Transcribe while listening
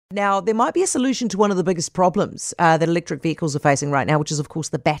Now, there might be a solution to one of the biggest problems that electric vehicles are facing right now, which is, of course,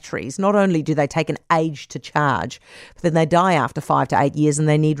 the batteries. Not only do they take an age to charge, but then they die after 5 to 8 years and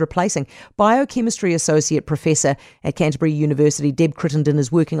they need replacing. Biochemistry Associate Professor at Canterbury University, Deb Crittenden,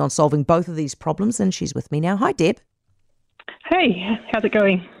 is working on solving both of these problems, and she's with me now. Hi, Deb. Hey, how's it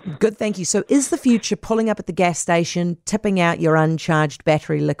going? Good, thank you. So is the future pulling up at the gas station, tipping out your uncharged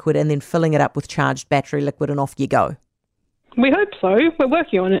battery liquid and then filling it up with charged battery liquid and off you go? We hope so. We're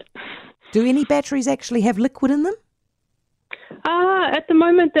working on it. Do any batteries actually have liquid in them? At the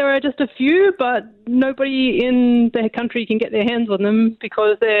moment, there are just a few, but nobody in the country can get their hands on them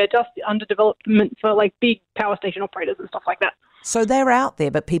because they're just under development for like big power station operators and stuff like that. So they're out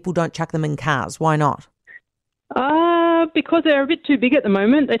there, but people don't chuck them in cars. Why not? Because they're a bit too big at the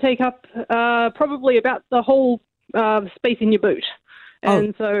moment. They take up probably about the whole space in your boot.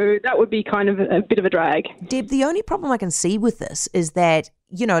 And so that would be kind of a bit of a drag. Deb, the only problem I can see with this is that,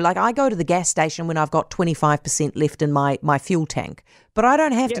 you know, like I go to the gas station when I've got 25% left in my fuel tank, but I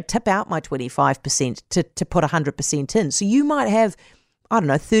don't have to tip out my 25% to put 100% in. So you might have,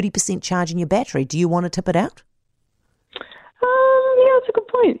 30% charge in your battery. Do you want to tip it out? Yeah, that's a good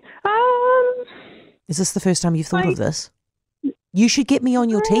point. Is this the first time you've thought of this? You should get me on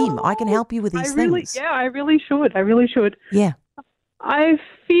your team. I can help you with these things. Yeah, I really should. Yeah. I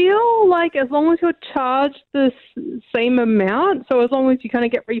feel like as long as you're charged the same amount, so as long as you kind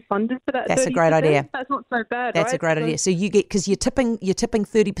of get refunded for that, that's a great idea. That's not so bad. That's right? a great idea. So you get, because you're tipping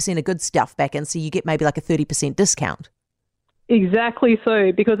 30% of good stuff back in, so you get maybe like a 30% discount. Exactly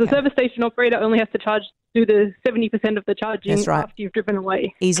so, because the service station operator only has to do the 70% of the charging after you've driven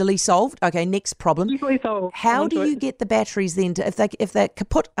away. Easily solved. Okay, next problem. Easily solved. How do you get the batteries then to, if they're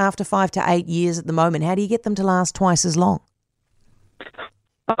kaput after 5 to 8 years at the moment, how do you get them to last twice as long?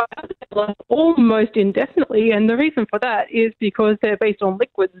 Almost indefinitely, and the reason for that is because they're based on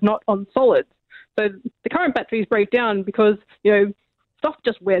liquids, not on solids. So the current batteries break down because, stuff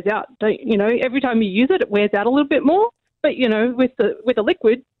just wears out. Every time you use it, it wears out a little bit more. But, with a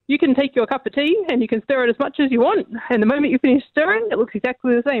liquid, you can take your cup of tea and you can stir it as much as you want. And the moment you finish stirring, it looks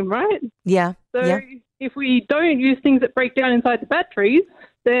exactly the same, right? Yeah. So if we don't use things that break down inside the batteries,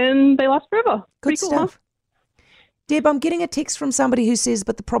 then they last forever. Good stuff. Huh? Deb, I'm getting a text from somebody who says,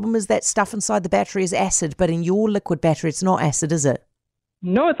 but the problem is that stuff inside the battery is acid, but in your liquid battery, it's not acid, is it?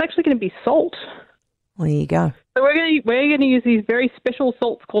 No, it's actually going to be salt. Well, there you go. So we're going to use these very special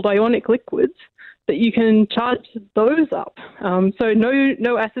salts called ionic liquids that you can charge those up. So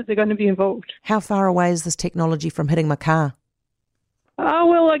no acids are going to be involved. How far away is this technology from hitting my car?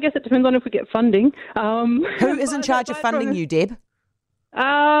 Well, I guess it depends on if we get funding. Who is in charge of funding you, Deb?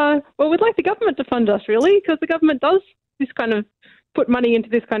 Well, we'd like the government to fund us, really, because the government does this kind of put money into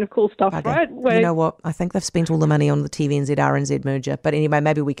this kind of cool stuff, right? You know what? I think they've spent all the money on the TVNZ-RNZ merger. But anyway,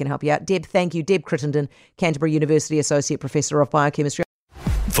 maybe we can help you out. Deb, thank you. Deb Crittenden, Canterbury University Associate Professor of Biochemistry.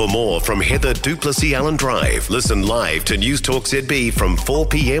 For more from Heather Duplessis-Allen Drive, listen live to News Talk ZB from 4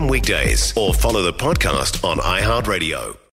 p.m. weekdays or follow the podcast on iHeartRadio.